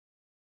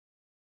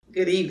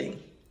Good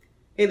evening.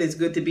 It is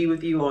good to be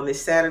with you on this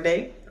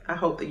Saturday. I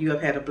hope that you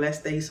have had a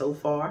blessed day so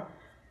far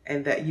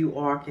and that you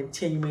are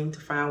continuing to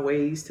find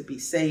ways to be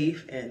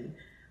safe and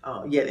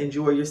yet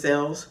enjoy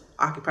yourselves,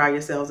 occupy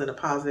yourselves in a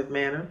positive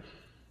manner.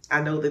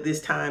 I know that this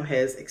time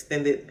has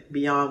extended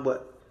beyond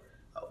what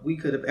we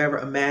could have ever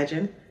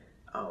imagined,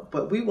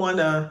 but we want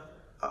to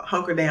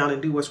hunker down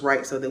and do what's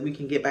right so that we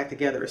can get back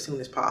together as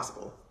soon as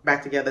possible,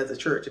 back together as a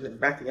church and then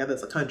back together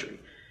as a country.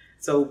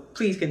 So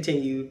please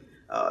continue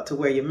to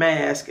wear your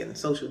mask and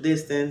social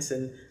distance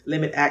and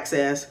limit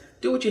access.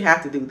 Do what you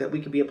have to do that we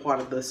can be a part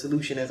of the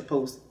solution as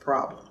opposed to the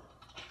problem.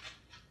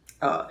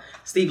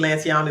 Steve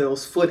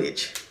Lanciano's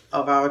footage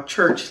of our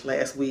church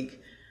last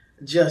week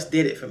just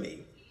did it for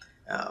me.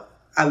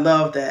 I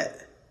love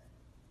that,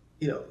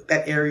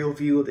 that aerial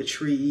view of the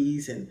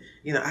trees. And,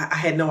 I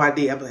had no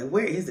idea. I'm like,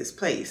 where is this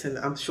place? And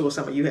I'm sure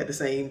some of you had the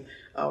same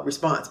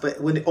response.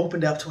 But when it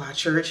opened up to our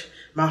church,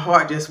 my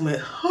heart just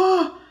went,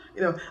 I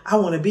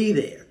want to be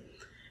there.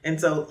 And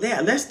so,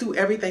 let's do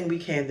everything we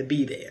can to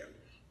be there.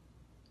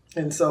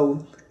 And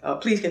so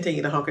please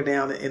continue to hunker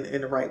down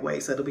in the right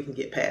way so that we can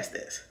get past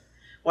this.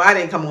 Well, I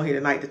didn't come on here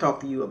tonight to talk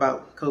to you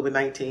about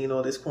COVID-19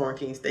 or this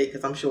quarantine state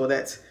because I'm sure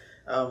that's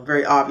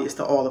very obvious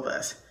to all of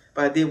us.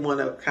 But I did want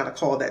to kind of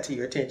call that to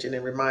your attention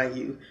and remind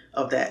you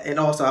of that. And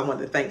also, I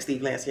wanted to thank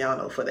Steve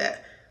Lanciano for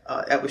that.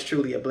 That was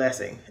truly a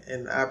blessing,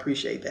 and I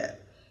appreciate that.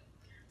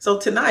 So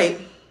tonight,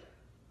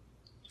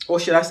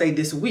 or should I say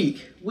this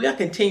week, we are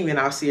continuing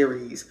our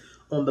series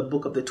on the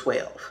Book of the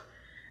 12.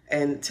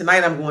 And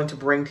tonight I'm going to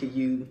bring to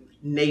you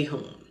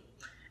Nahum.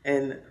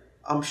 And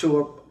I'm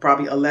sure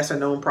probably a lesser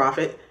known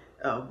prophet,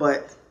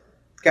 but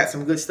got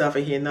some good stuff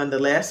in here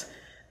nonetheless.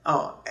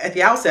 At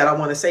the outset, I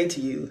want to say to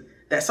you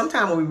that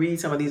sometimes when we read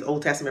some of these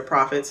Old Testament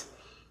prophets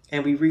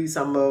and we read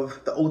some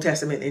of the Old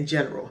Testament in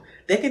general,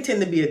 there can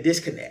tend to be a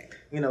disconnect.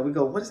 We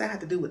go, what does that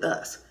have to do with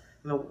us?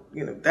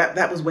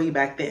 That was way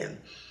back then.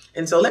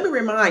 And so let me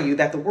remind you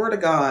that the Word of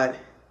God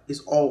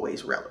is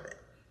always relevant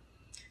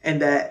and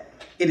that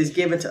it is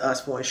given to us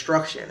for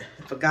instruction,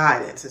 for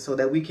guidance, and so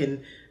that we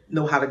can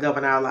know how to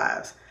govern our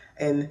lives.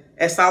 And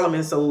as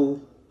Solomon so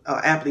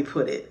aptly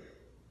put it,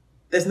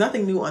 there's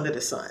nothing new under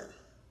the sun.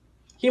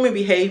 Human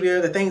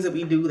behavior, the things that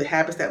we do, the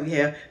habits that we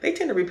have, they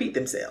tend to repeat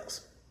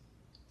themselves.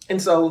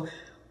 And so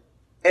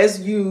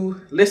as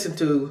you listen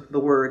to the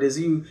word, as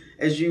you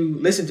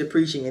listen to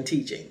preaching and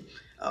teaching,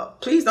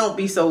 please don't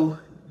be so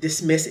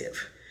dismissive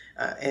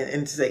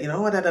and say,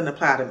 that doesn't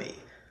apply to me.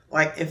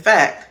 Like, in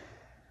fact,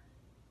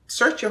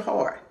 search your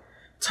heart.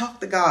 Talk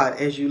to God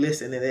as you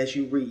listen and as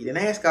you read and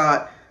ask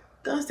God,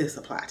 does this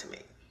apply to me?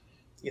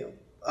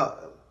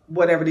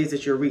 Whatever it is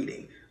that you're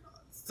reading.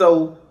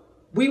 So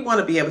we want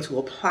to be able to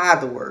apply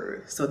the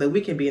word so that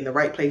we can be in the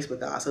right place with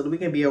God, so that we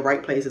can be in the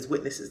right place as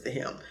witnesses to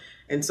him.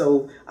 And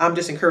so I'm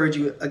just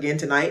encouraging you again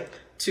tonight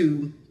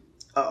to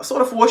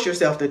sort of force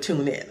yourself to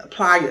tune in,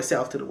 apply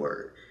yourself to the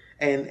word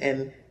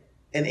and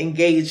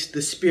engage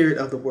the spirit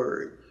of the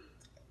word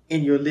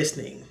in your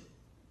listening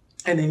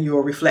and in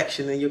your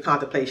reflection and your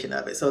contemplation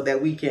of it so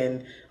that we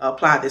can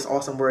apply this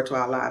awesome word to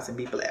our lives and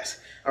be blessed.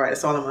 All right,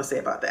 that's all I'm going to say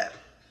about that.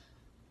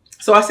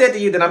 So I said to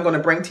you that I'm going to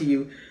bring to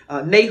you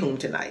Nahum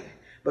tonight.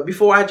 But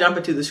before I jump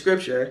into the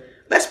scripture,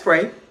 let's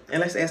pray and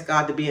let's ask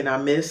God to be in our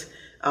midst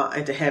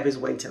and to have his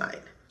way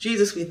tonight.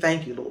 Jesus, we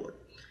thank you, Lord.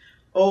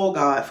 Oh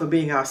God, for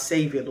being our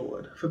Savior,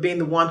 Lord, for being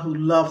the one who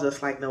loves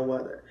us like no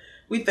other.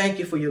 We thank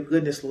you for your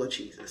goodness, Lord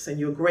Jesus, and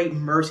your great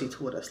mercy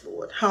toward us,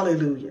 Lord.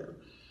 Hallelujah.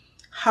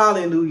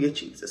 Hallelujah,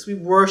 Jesus. We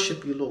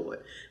worship you,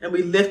 Lord, and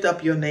we lift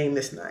up your name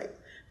this night.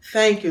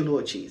 Thank you,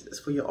 Lord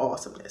Jesus, for your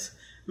awesomeness.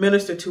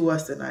 Minister to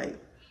us tonight.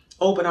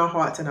 Open our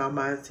hearts and our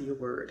minds to your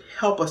word.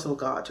 Help us, oh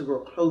God, to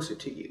grow closer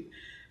to you.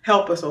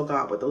 Help us, oh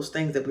God, with those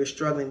things that we're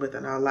struggling with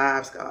in our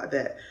lives, God,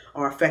 that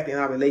are affecting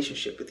our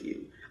relationship with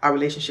you, our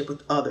relationship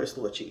with others,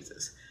 Lord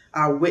Jesus,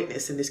 our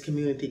witness in this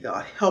community,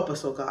 God. Help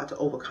us, oh God, to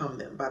overcome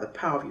them by the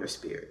power of your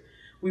spirit.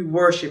 We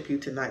worship you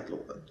tonight,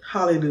 Lord.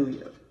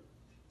 Hallelujah.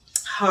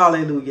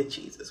 Hallelujah,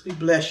 Jesus. We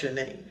bless your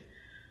name.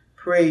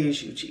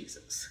 Praise you,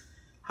 Jesus.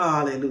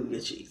 Hallelujah,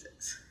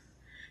 Jesus.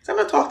 So I'm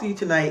going to talk to you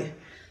tonight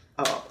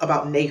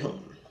about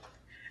Nahum.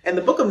 And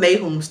the book of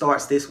Nahum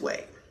starts this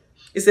way.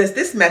 It says,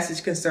 this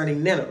message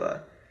concerning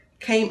Nineveh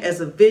came as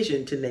a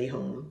vision to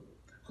Nahum,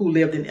 who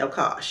lived in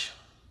Elkosh.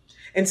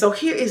 And so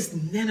here is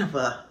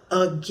Nineveh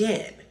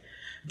again.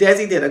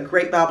 Desi did a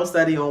great Bible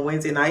study on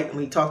Wednesday night, and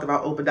we talked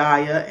about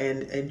Obadiah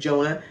and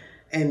Jonah.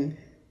 And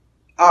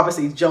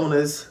obviously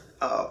Jonah's,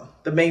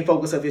 the main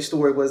focus of his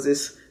story was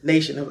this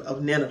nation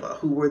of Nineveh,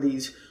 who were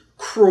these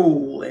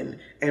cruel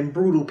and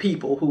brutal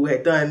people who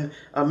had done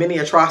many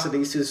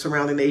atrocities to the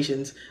surrounding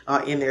nations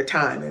in their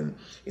time.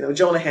 And,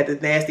 Jonah had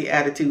this nasty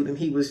attitude, and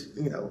he was,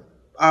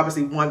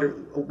 obviously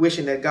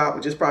wishing that God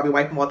would just probably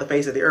wipe him off the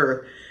face of the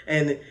earth.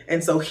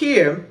 And so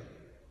here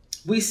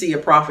we see a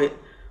prophet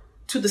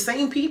to the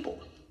same people.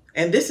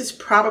 And this is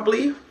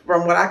probably,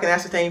 from what I can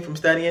ascertain from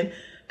studying,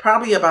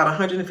 probably about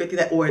 150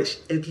 or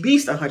at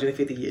least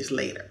 150 years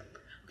later.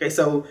 Okay,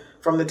 so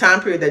from the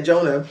time period that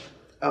Jonah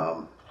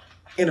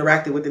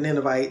interacted with the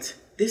Ninevites,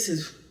 this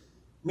is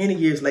many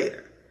years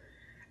later.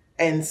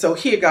 And so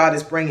here God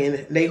is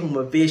bringing Nahum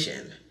a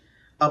vision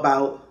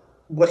about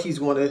what he's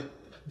going to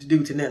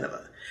do to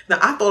Nineveh. Now,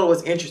 I thought it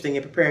was interesting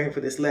in preparing for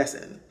this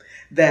lesson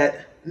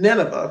that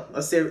Nineveh,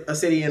 a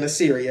city in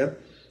Assyria,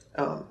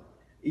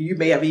 you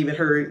may have even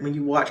heard when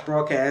you watch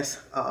broadcasts,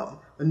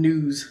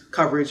 news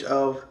coverage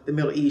of the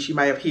Middle East, you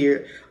might have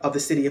heard of the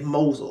city of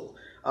Mosul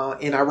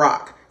in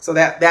Iraq. So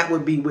that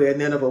would be where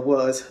Nineveh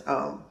was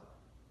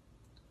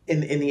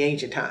in the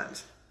ancient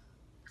times.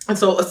 And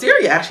so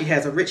Assyria actually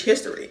has a rich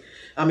history.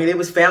 I mean, it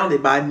was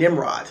founded by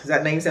Nimrod. Does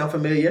that name sound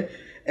familiar?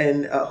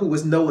 And who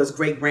was Noah's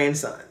great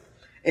grandson.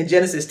 In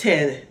Genesis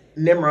 10,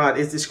 Nimrod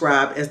is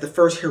described as the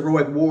first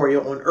heroic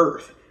warrior on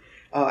earth,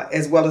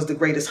 as well as the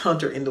greatest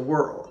hunter in the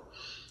world.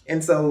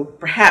 And so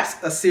perhaps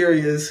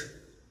Assyria's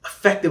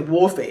effective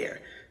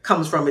warfare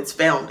comes from its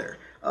founder,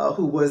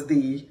 who was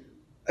the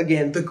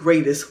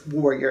greatest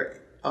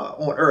warrior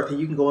on earth. And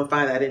you can go and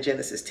find that in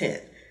Genesis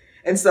 10.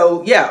 And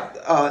so,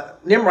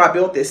 Nimrod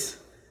built this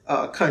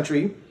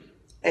country,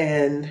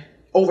 and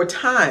over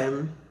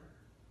time,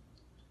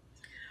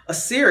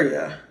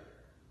 Assyria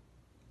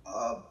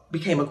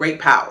became a great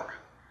power,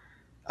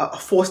 a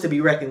force to be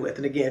reckoned with.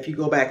 And again, if you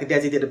go back, and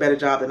Desi did a better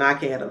job than I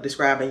can of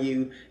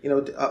describing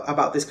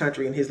about this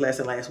country in his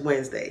lesson last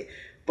Wednesday.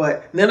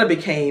 But Nineveh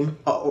became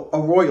a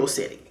royal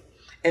city.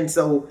 And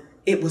so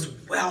it was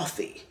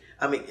wealthy.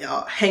 I mean,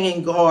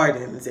 hanging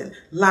gardens and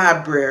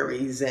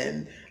libraries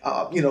and,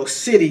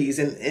 cities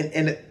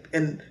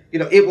and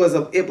it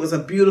was a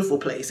beautiful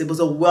place. It was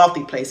a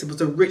wealthy place. It was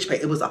a rich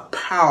place. It was a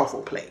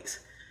powerful place.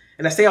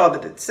 And I say all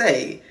that to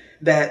say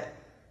that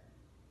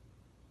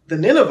the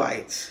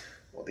Ninevites,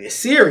 or the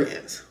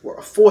Assyrians, were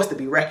a force to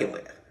be reckoned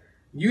with.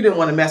 You didn't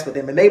want to mess with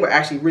them, and they were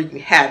actually wreaking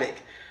havoc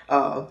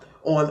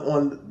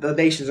on the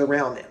nations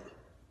around them.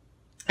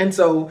 And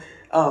so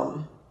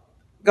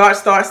God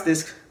starts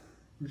this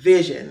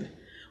vision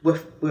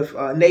with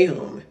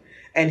Nahum,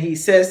 and he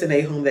says to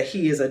Nahum that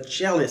he is a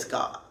jealous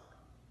God,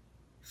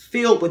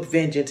 filled with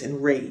vengeance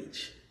and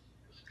rage.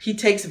 He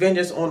takes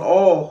vengeance on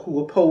all who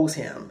oppose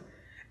him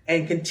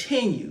and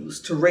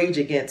continues to rage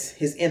against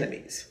his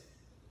enemies.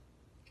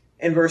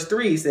 In verse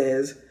 3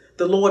 says,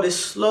 the Lord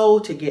is slow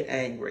to get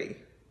angry,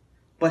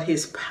 but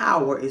his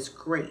power is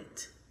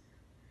great,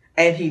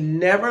 and he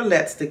never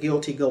lets the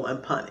guilty go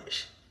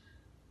unpunished.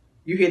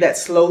 You hear that,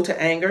 slow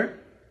to anger?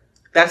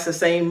 That's the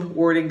same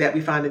wording that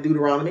we find in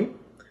Deuteronomy.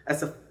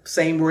 That's the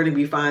same wording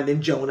we find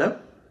in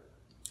Jonah.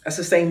 That's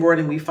the same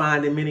wording we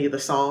find in many of the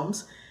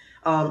Psalms.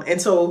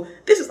 And so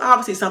this is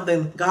obviously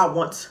something God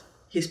wants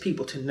his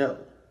people to know,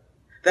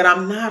 that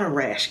I'm not a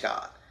rash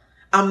God.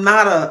 I'm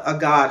not a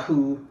God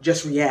who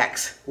just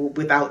reacts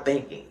without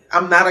thinking.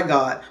 I'm not a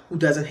God who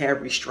doesn't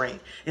have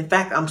restraint. In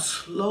fact, I'm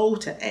slow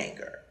to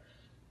anger.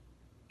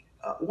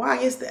 Why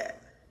is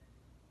that?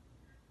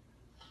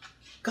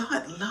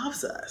 God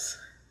loves us.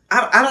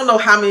 I don't know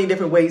how many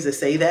different ways to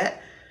say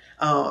that,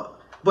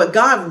 but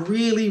God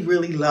really,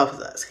 really loves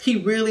us.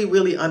 He really,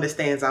 really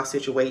understands our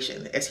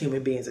situation as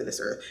human beings in this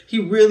earth. He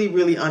really,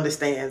 really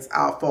understands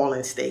our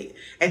fallen state.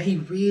 And he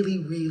really,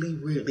 really,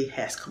 really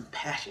has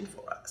compassion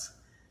for us.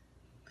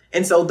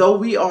 And so though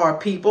we are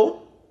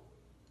people,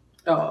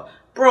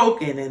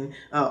 broken and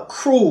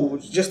cruel,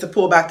 just to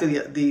pull back to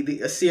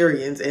the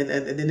Assyrians and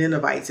the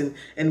Ninevites,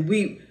 and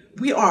we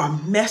are a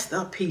messed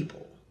up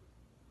people,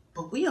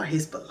 but we are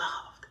his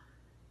beloved.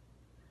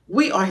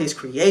 We are his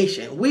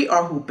creation. We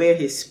are who bear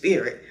his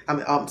spirit.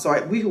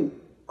 We who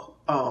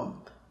are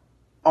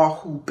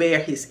who bear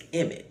his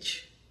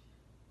image.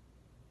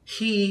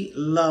 He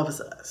loves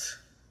us.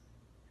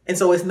 And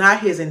so it's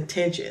not his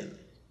intention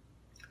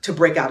to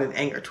break out in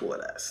anger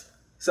toward us.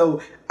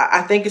 So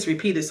I think it's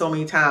repeated so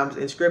many times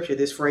in scripture,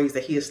 this phrase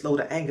that he is slow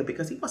to anger,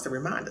 because he wants to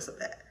remind us of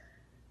that.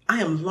 I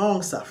am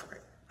long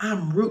suffering.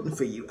 I'm rooting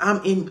for you.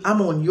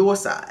 I'm on your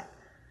side.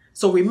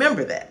 So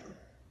remember that.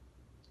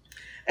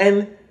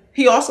 And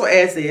he also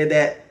adds there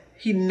that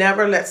he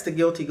never lets the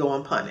guilty go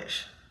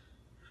unpunished.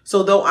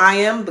 So though I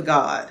am the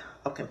God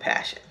of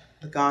compassion,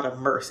 the God of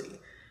mercy,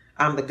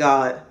 I'm the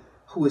God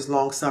who is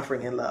long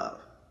suffering in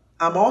love,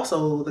 I'm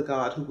also the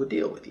God who will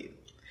deal with you.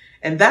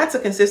 And that's a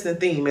consistent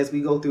theme as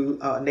we go through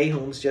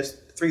Nahum's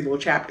just 3 little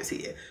chapters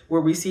here, where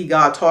we see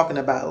God talking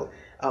about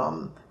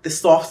the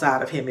soft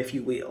side of him, if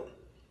you will,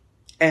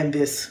 and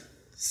this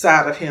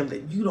side of him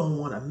that you don't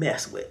want to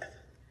mess with.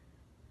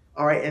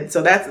 All right. And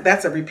so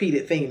that's a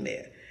repeated theme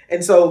there.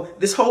 And so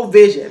this whole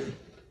vision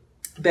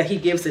that he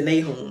gives to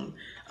Nahum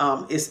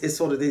is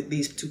sort of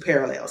these 2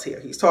 parallels here.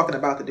 He's talking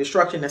about the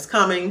destruction that's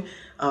coming,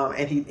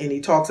 and he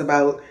talks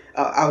about,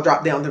 I'll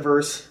drop down to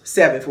verse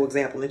 7, for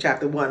example, in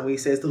chapter 1, where he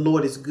says, the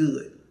Lord is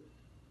good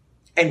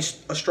and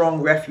a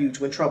strong refuge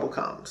when trouble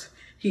comes.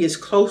 He is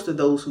close to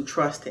those who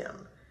trust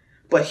him,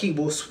 but he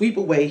will sweep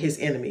away his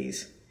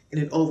enemies in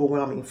an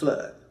overwhelming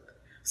flood.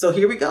 So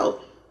here we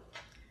go.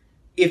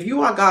 If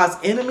you are God's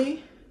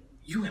enemy,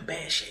 you're in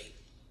bad shape,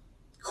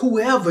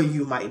 whoever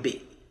you might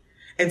be.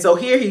 And so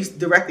here he's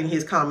directing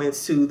his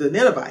comments to the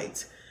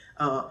Ninevites,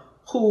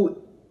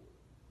 who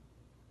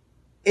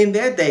in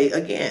their day,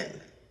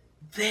 again,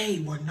 they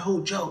were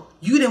no joke.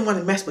 You didn't want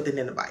to mess with the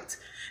Ninevites.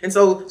 And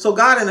so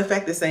God in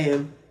effect is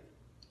saying,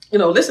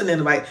 listen,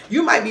 Ninevite,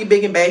 you might be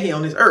big and bad here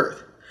on this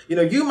earth.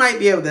 You might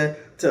be able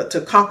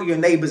to conquer your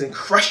neighbors and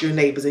crush your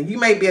neighbors. And you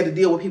might be able to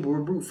deal with people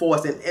with brute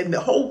force. And the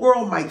whole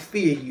world might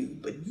fear you,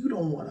 but you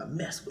don't want to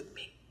mess with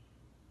me.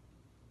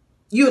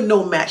 You're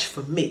no match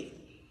for me.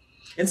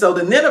 And so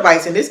the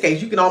Ninevites, in this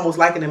case, you can almost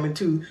liken them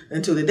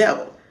into the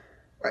devil,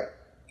 right?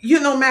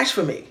 You're no match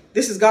for me.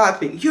 This is God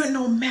speaking. You're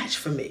no match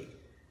for me.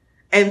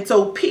 And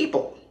so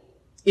people,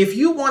 if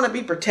you want to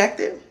be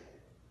protected,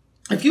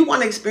 if you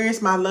want to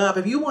experience my love,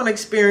 if you want to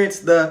experience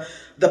the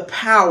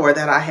power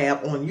that I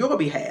have on your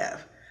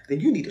behalf,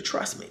 then you need to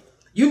trust me.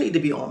 You need to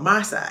be on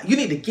my side. You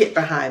need to get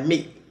behind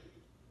me.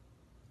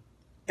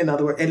 In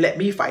other words, and let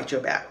me fight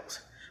your battles.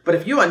 But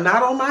if you are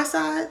not on my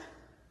side,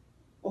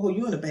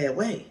 you're in a bad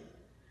way.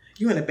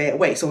 You're in a bad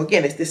way. So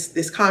again, it's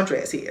this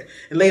contrast here.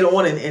 And later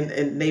on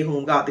in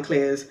Nahum, God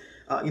declares,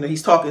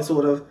 he's talking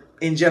sort of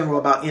in general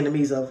about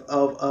enemies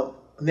of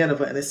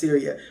Nineveh and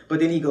Assyria. But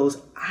then he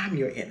goes, I'm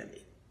your enemy.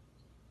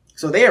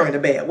 So they are in a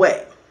bad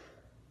way.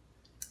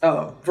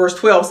 Verse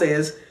 12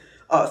 says,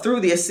 though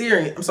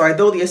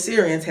the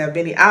Assyrians have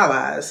many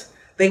allies,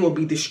 they will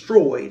be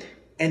destroyed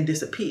and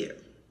disappear.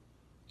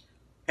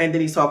 And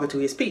then he's talking to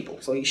his people.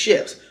 So he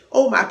shifts.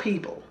 Oh, my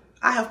people,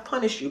 I have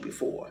punished you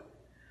before,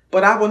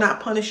 but I will not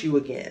punish you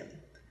again.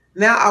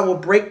 Now I will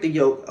break the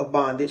yoke of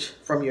bondage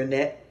from your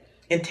neck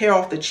and tear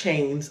off the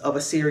chains of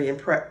Assyrian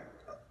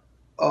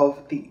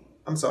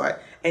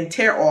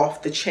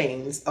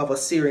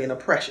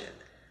oppression.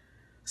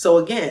 So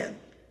again,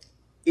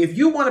 if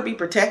you want to be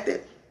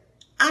protected,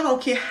 I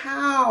don't care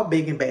how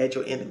big and bad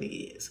your enemy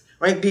is,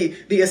 right?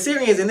 The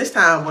Assyrians in this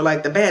time were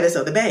like the baddest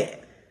of the bad.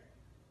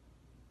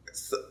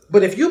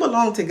 But if you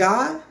belong to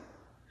God,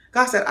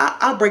 God said,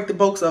 I'll break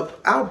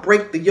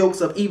the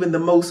yokes of even the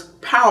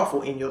most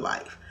powerful in your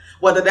life,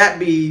 whether that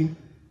be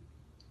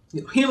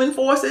human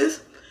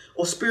forces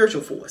or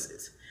spiritual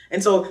forces.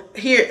 And so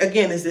here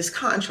again is this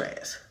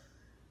contrast.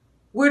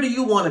 Where do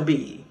you want to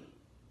be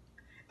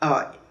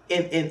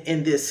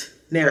in this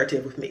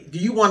narrative with me? Do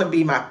you want to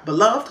be my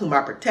beloved, whom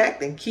I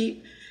protect and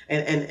keep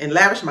and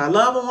lavish my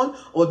love on?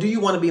 Or do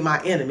you want to be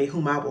my enemy,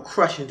 whom I will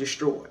crush and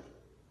destroy?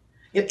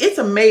 It's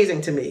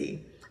amazing to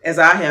me, as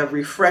I have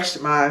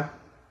refreshed my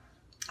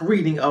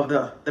reading of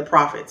the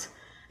prophets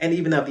and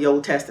even of the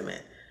Old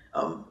Testament.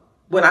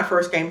 When I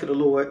first came to the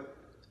Lord,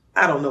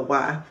 I don't know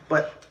why,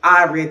 but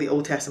I read the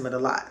Old Testament a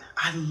lot.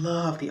 I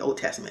love the Old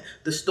Testament.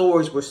 The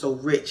stories were so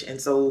rich and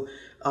so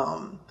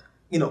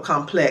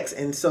complex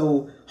and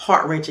so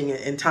heart-wrenching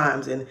in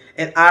times. And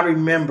I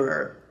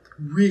remember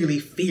really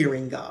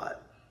fearing God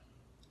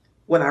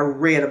when I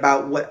read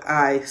about what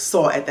I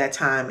saw at that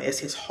time as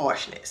his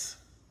harshness,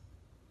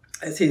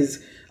 as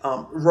his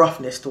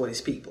roughness toward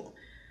his people.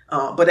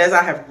 But as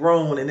I have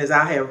grown and as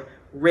I have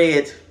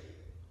read,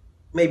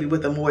 maybe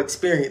with a more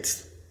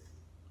experienced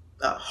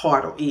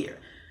heart or ear,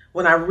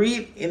 when I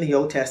read in the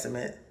Old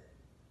Testament,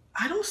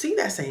 I don't see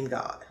that same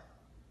God.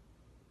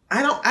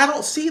 I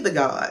don't see the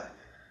God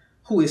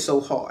who is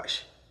so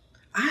harsh.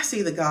 I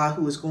see the God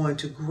who is going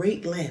to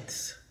great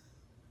lengths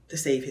to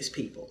save his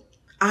people.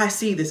 I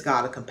see this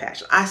God of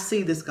compassion. I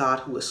see this God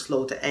who is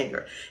slow to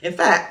anger. In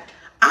fact,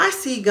 I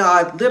see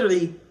God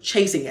literally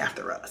chasing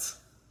after us.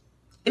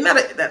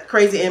 Isn't that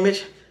crazy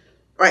image?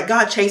 Right?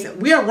 God chasing.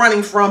 We are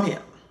running from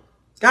him.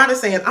 God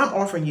is saying, I'm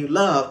offering you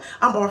love.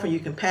 I'm offering you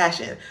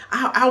compassion.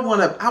 I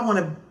want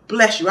to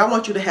bless you. I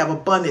want you to have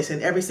abundance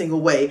in every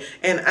single way.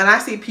 And I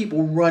see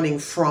people running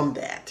from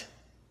that.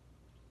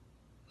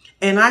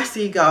 And I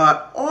see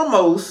God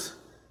almost,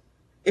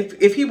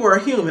 if he were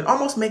a human,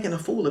 almost making a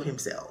fool of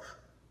himself,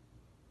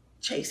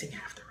 chasing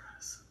after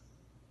us.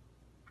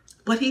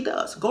 But he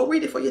does. Go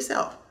read it for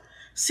yourself.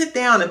 Sit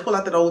down and pull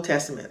out the Old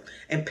Testament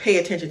and pay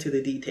attention to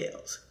the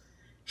details.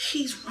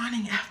 He's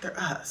running after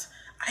us.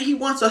 He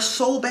wants us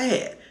so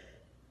bad.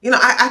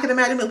 I can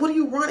imagine, what are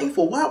you running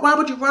for? Why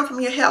would you run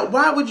from your help?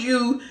 Why would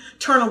you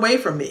turn away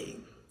from me?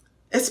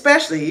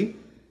 Especially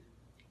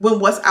when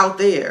what's out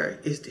there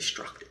is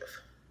destructive.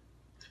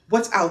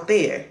 What's out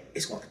there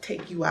is going to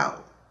take you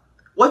out.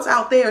 What's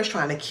out there is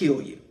trying to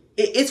kill you.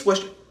 It's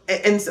what's,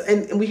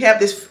 and we have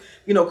this,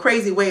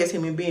 crazy way as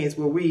human beings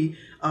where we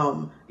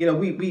put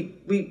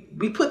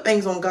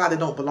things on God that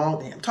don't belong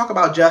to him. Talk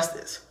about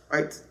justice,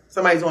 right?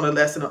 Somebody's on a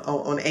lesson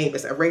on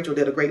Amos. Rachel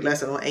did a great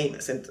lesson on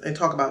Amos and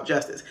talk about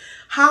justice.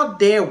 How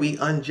dare we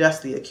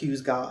unjustly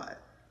accuse God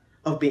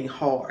of being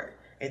hard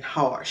and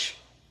harsh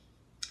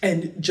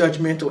and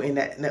judgmental in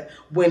that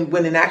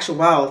when in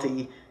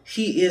actuality,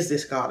 he is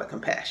this God of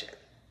compassion.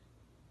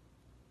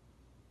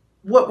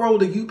 What role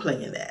do you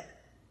play in that?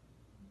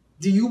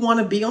 Do you want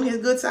to be on his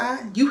good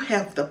side? You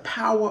have the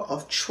power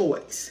of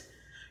choice.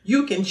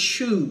 You can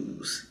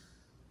choose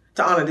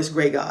to honor this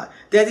great God.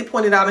 Desi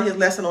pointed out in his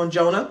lesson on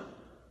Jonah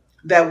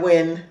that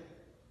when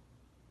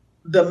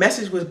the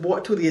message was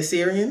brought to the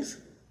Assyrians,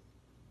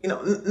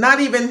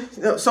 not even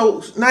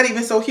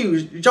so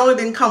huge. Jonah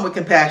didn't come with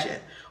compassion.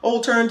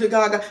 Oh, turn to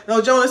God.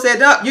 No, Jonah said,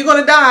 "No, you're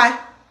going to die.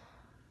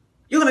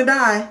 You're going to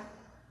die."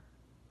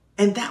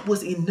 And that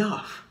was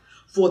enough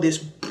for this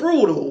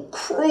brutal,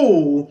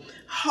 cruel,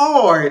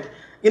 hard,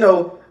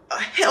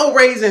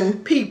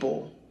 hell-raising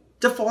people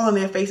to fall on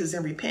their faces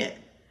and repent.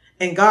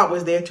 And God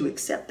was there to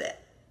accept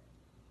that.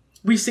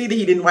 We see that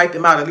he didn't wipe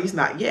them out, at least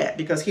not yet,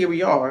 because here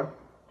we are,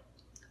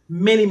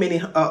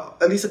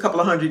 at least a couple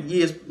of hundred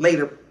years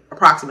later,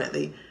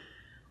 approximately,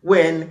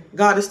 when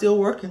God is still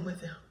working with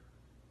them.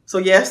 So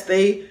yes,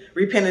 they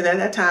repented at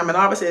that time, and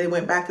obviously they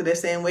went back to their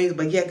same ways,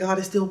 but yet God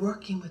is still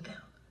working with them.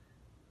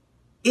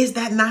 Is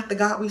that not the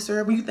God we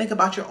serve? When you think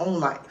about your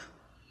own life,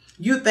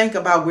 you think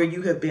about where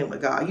you have been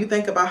with God. You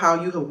think about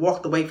how you have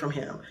walked away from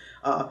him,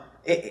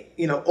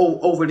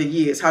 over the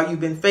years, how you've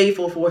been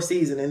faithful for a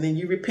season, and then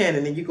you repent,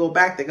 and then you go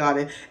back to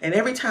God. And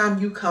every time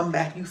you come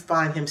back, you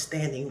find him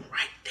standing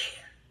right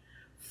there,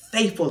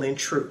 faithful and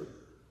true.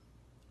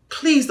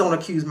 Please don't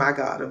accuse my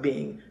God of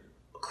being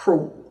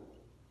cruel.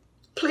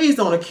 Please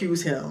don't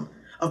accuse him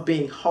of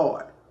being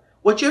hard.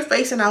 What you're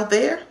facing out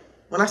there,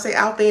 when I say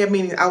out there,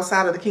 meaning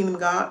outside of the kingdom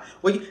of God,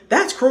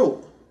 that's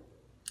cruel.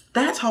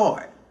 That's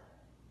hard.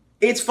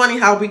 It's funny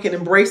how we can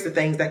embrace the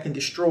things that can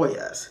destroy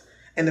us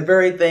and the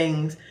very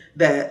things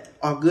that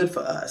are good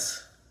for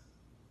us,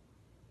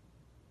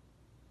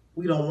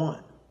 we don't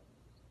want.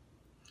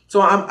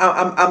 So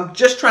I'm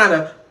just trying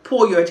to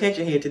pull your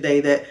attention here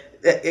today that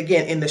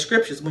again, in the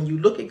scriptures, when you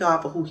look at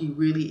God for who he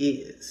really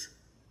is,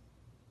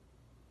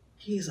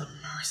 he is a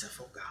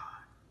merciful God.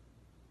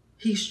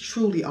 He's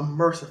truly a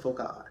merciful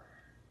God.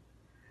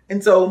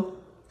 And so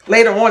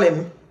later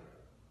on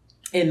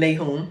in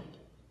Nahum, I'm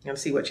going to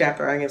see what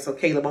chapter I am, so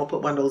Caleb won't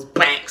put one of those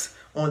blanks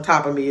on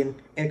top of me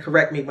and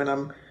correct me when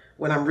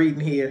I'm reading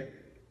here.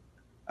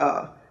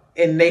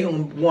 In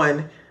Nahum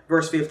 1,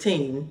 verse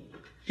 15,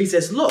 he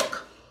says,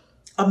 "Look,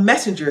 a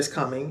messenger is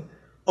coming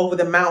over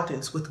the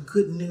mountains with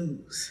good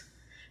news.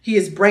 He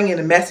is bringing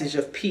a message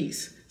of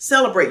peace.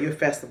 Celebrate your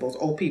festivals,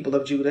 O people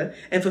of Judah,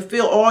 and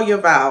fulfill all your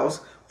vows,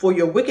 for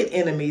your wicked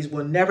enemies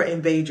will never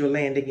invade your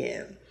land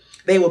again.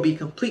 They will be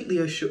completely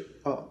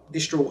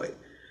destroyed."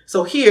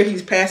 So here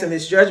he's passing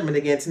this judgment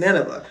against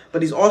Nineveh,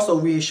 but he's also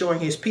reassuring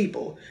his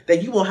people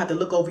that you won't have to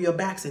look over your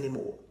backs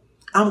anymore.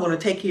 I'm going to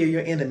take care of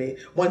your enemy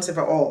once and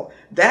for all.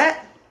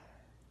 That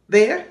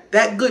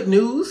good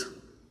news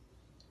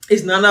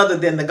is none other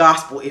than the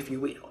gospel, if you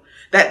will.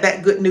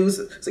 That good news.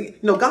 So,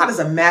 God is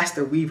a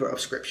master weaver of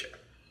scripture.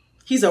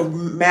 He's a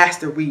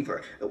master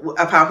weaver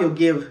of how he'll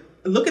give.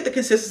 Look at the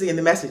consistency in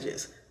the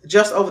messages.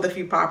 Just over the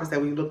few prophets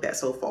that we've looked at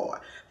so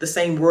far, the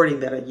same wording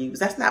that are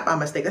used. That's not by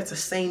mistake. That's the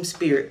same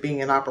spirit being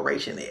in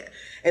operation there.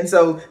 And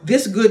so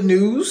this good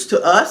news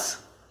to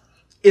us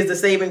is the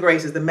saving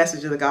grace, is the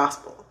message of the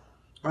gospel,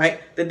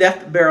 right? The death,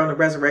 the burial, and the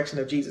resurrection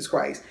of Jesus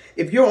Christ.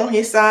 If you're on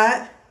his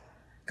side,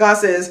 God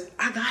says,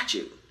 I got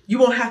you. You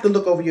won't have to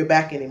look over your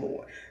back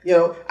anymore.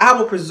 I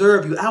will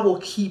preserve you. I will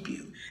keep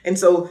you. And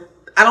so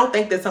I don't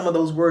think that some of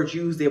those words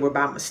used there were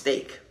by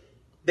mistake.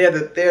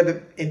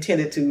 They're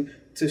intended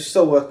to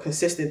sow a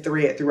consistent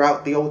thread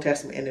throughout the Old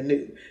Testament and the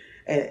New.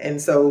 And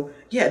so,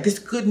 this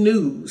good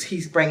news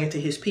he's bringing to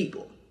his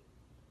people.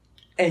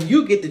 And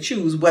you get to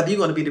choose whether you're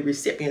going to be the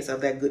recipients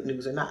of that good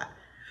news or not.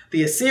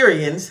 The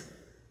Assyrians,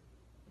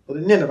 or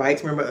the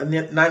Ninevites, remember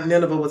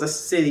Nineveh was a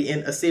city in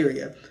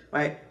Assyria,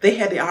 right? They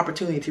had the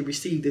opportunity to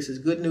receive this as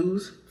good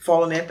news,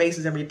 fall on their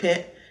faces and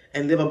repent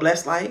and live a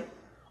blessed life,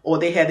 or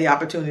they had the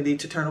opportunity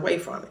to turn away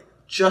from it,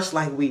 just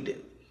like we do.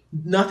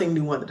 Nothing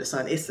new under the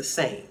sun. It's the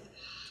same.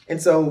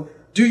 And so,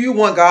 do you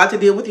want God to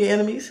deal with your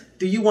enemies?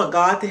 Do you want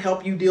God to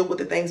help you deal with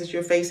the things that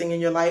you're facing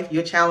in your life,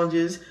 your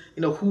challenges,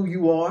 who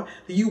you are?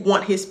 Do you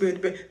want his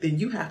spirit to be? Then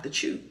you have to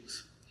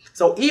choose.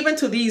 So even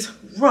to these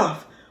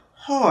rough,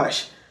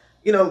 harsh,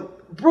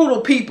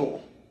 brutal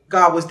people,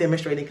 God was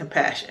demonstrating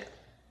compassion.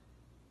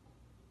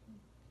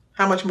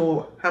 How much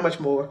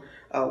more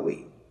are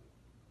we?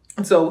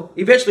 And so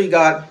eventually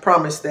God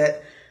promised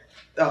that,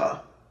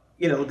 that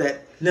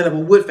Nineveh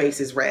would face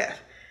his wrath.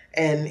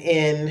 And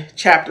in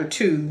chapter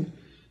 2,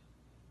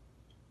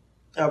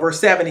 verse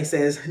 7, he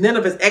says,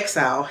 "Nineveh's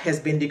exile has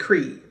been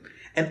decreed,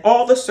 and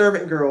all the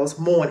servant girls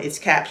mourn its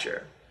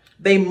capture.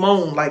 They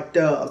moan like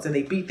doves, and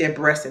they beat their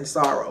breasts in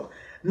sorrow.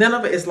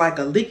 Nineveh is like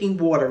a leaking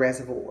water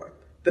reservoir.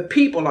 The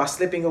people are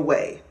slipping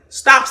away.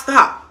 Stop,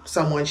 stop,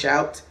 someone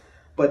shouts,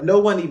 but no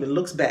one even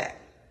looks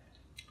back.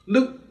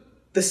 Loot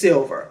the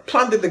silver,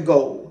 plunder the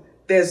gold.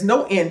 There's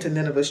no end to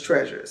Nineveh's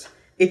treasures.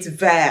 Its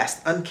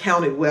vast,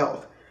 uncounted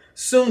wealth.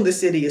 Soon the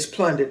city is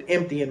plundered,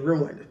 empty, and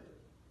ruined.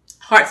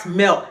 Hearts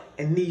melt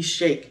and knees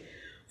shake,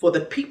 for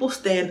the people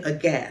stand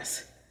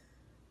aghast,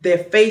 their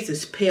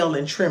faces pale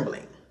and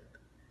trembling.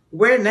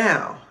 Where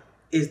now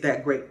is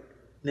that great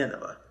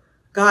Nineveh?"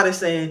 God is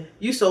saying,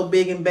 you so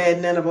big and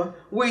bad, Nineveh,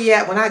 where you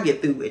at when I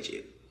get through with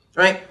you?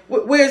 Right?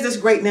 Where's this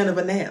great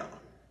Nineveh now?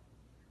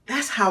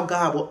 That's how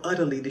God will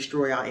utterly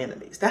destroy our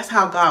enemies. That's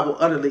how God will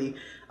utterly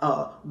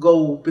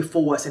go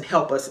before us and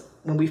help us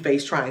when we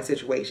face trying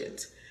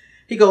situations.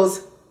 He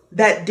goes,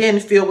 "That den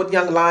filled with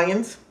young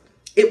lions,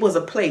 it was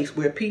a place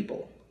where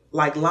people,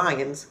 like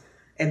lions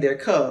and their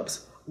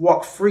cubs,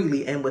 walk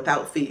freely and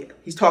without fear."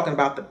 He's talking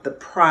about the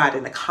pride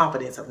and the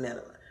confidence of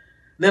Nineveh.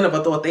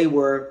 Nineveh thought they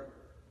were,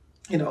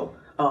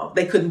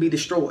 they couldn't be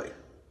destroyed.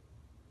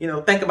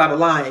 Think about a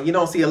lion. You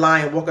don't see a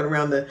lion walking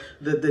around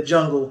the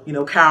jungle,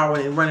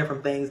 cowering and running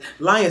from things.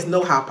 Lions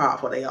know how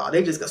powerful they are.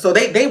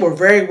 They were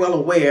very well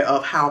aware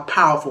of how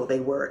powerful they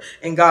were.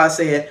 And God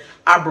said,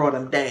 I brought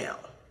them down.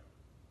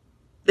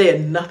 They're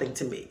nothing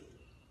to me.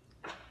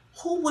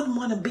 Who wouldn't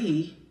want to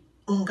be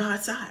on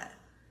God's side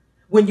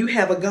when you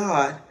have a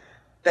God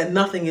that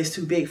nothing is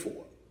too big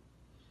for?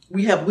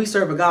 We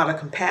serve a God of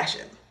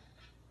compassion.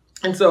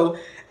 And so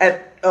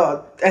at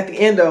the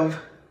end of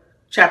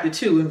chapter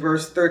 2 in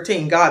verse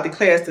 13, God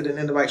declares to the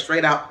Ninevites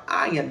straight out,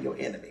 I am your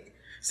enemy,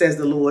 says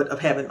the Lord of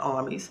heaven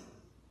armies.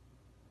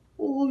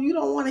 Oh, you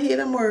don't want to hear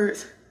them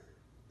words.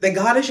 That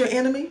God is your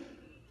enemy?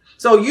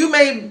 So you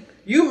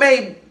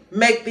may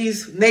make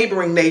these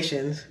neighboring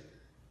nations,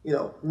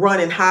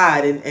 run and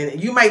hide,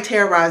 and you might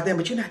terrorize them,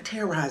 but you're not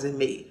terrorizing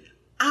me.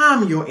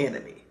 I'm your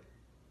enemy.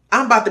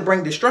 I'm about to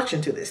bring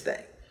destruction to this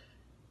thing.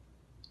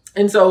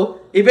 And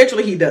so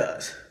eventually he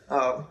does.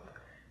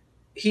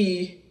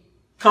 He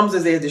comes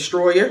as a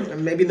destroyer,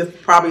 and maybe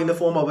probably in the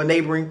form of a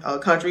neighboring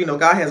country.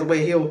 God has a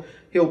way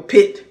he'll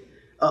pit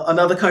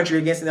another country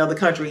against another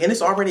country, and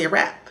it's already a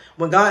wrap.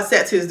 When God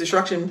sets his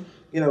destruction,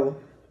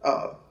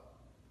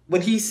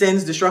 when he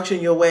sends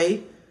destruction your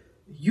way,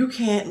 you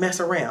can't mess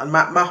around.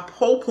 My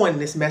whole point in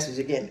this message,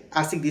 again,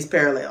 I see these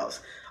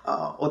parallels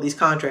or these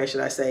contrasts,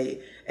 should I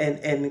say,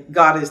 and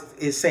God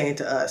is saying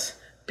to us,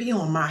 be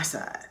on my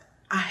side.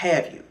 I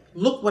have you.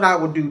 Look what I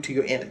will do to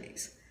your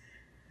enemies.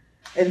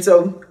 And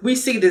so we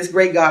see this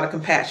great God of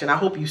compassion. I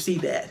hope you see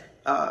that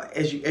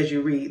as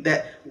you read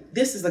that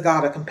this is the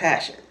God of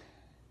compassion.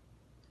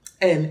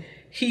 And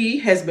he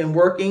has been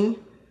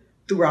working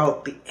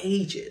throughout the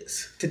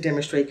ages to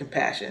demonstrate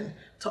compassion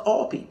to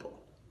all people.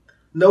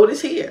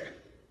 Notice here,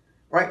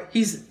 right?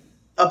 He's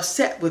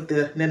upset with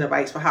the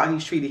Ninevites for how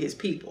he's treated his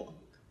people.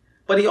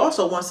 But he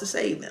also wants to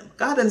save them.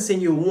 God doesn't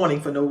send you a warning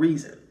for no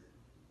reason.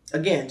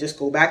 Again, just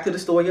go back to the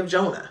story of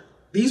Jonah.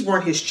 These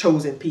weren't his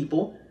chosen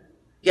people.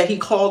 Yet he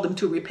called them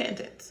to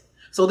repentance.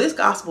 So this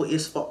gospel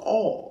is for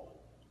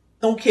all.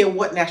 Don't care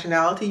what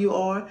nationality you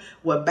are,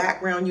 what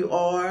background you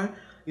are,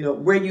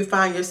 where you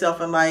find yourself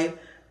in life.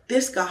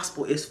 This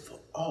gospel is for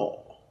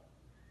all.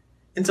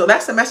 And so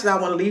that's the message I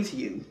want to leave to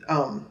you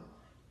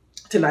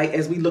tonight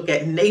as we look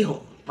at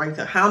Nahum, right?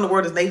 So how in the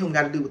world does Nahum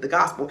got to do with the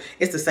gospel?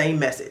 It's the same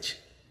message,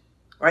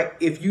 right?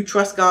 If you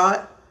trust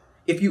God,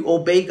 if you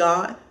obey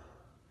God,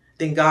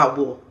 then God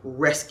will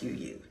rescue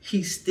you.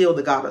 He's still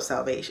the God of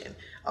salvation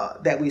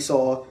that we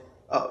saw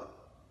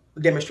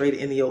demonstrated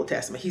in the Old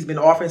Testament. He's been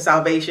offering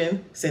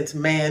salvation since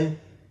man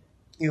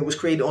was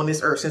created on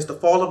this earth. Since the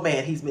fall of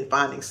man, he's been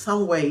finding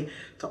some way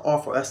to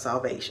offer us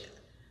salvation.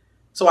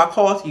 So I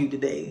call to you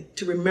today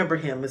to remember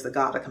him as the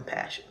God of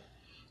compassion,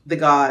 the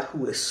God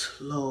who is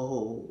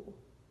slow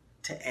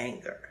to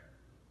anger.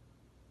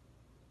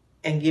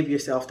 And give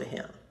yourself to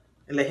him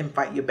and let him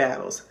fight your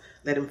battles.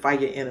 Let him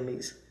fight your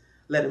enemies.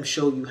 Let him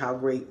show you how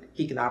great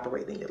he can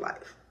operate in your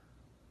life.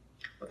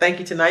 Well, thank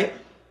you tonight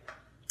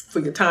for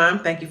your time.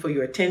 Thank you for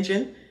your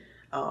attention.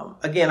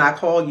 Again, I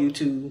call you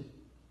to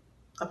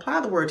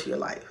apply the word to your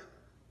life.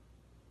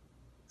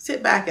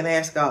 Sit back and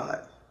ask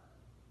God,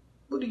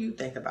 what do you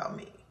think about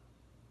me?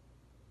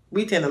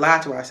 We tend to lie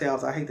to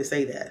ourselves. I hate to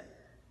say that.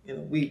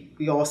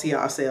 We all see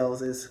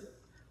ourselves as,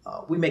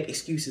 we make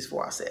excuses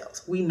for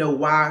ourselves. We know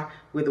why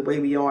we're the way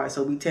we are. And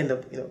so we tend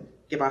to,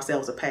 give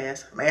ourselves a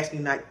pass. I'm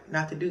asking you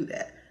not to do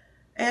that.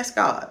 Ask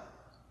God,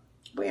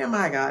 where am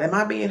I, God? Am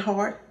I being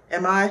hard?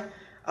 Am I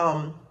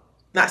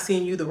not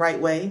seeing you the right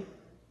way?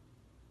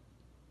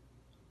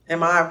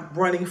 Am I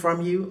running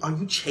from you? Are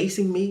you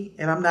chasing me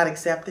and I'm not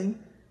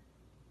accepting?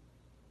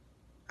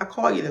 I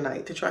call you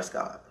tonight to trust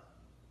God.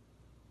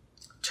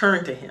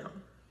 Turn to him.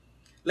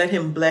 Let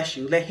him bless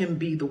you. Let him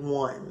be the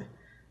one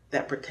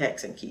that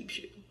protects and keeps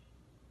you.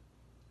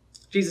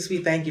 Jesus, we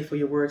thank you for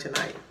your word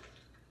tonight.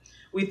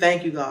 We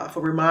thank you, God, for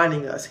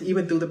reminding us,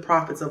 even through the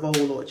prophets of old,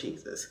 Lord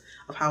Jesus,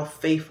 of how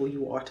faithful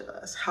you are to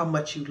us, how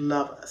much you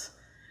love us.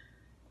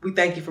 We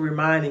thank you for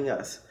reminding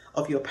us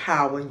of your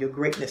power and your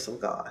greatness, oh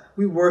God.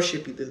 We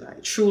worship you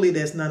tonight. Truly,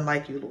 there's none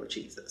like you, Lord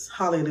Jesus.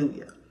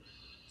 Hallelujah.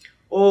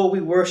 Oh,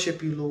 we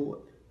worship you, Lord.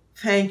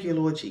 Thank you,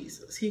 Lord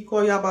Jesus.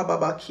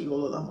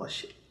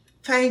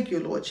 Thank you,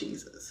 Lord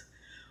Jesus.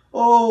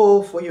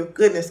 Oh, for your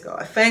goodness,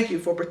 God. Thank you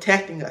for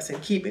protecting us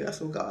and keeping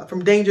us, oh God,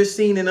 from danger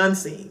seen and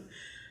unseen.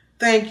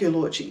 Thank you,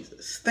 Lord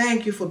Jesus.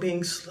 Thank you for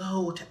being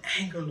slow to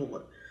anger,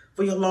 Lord,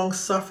 for your long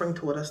suffering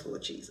toward us,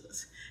 Lord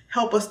Jesus.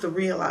 Help us to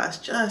realize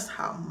just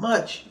how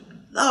much you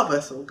love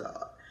us, oh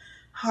God.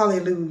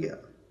 Hallelujah.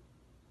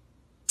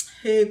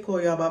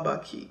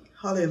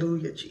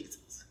 Hallelujah,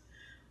 Jesus.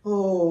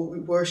 Oh, we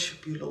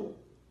worship you, Lord.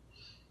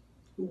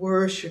 We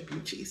worship you,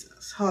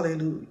 Jesus.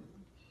 Hallelujah.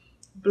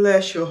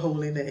 Bless your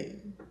holy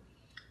name.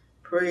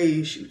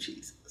 Praise you,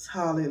 Jesus.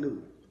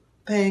 Hallelujah.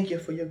 Thank you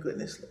for your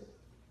goodness, Lord.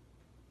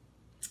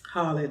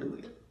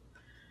 Hallelujah.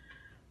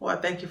 Well, I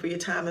thank you for your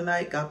time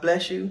tonight. God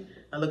bless you.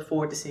 I look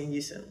forward to seeing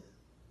you soon.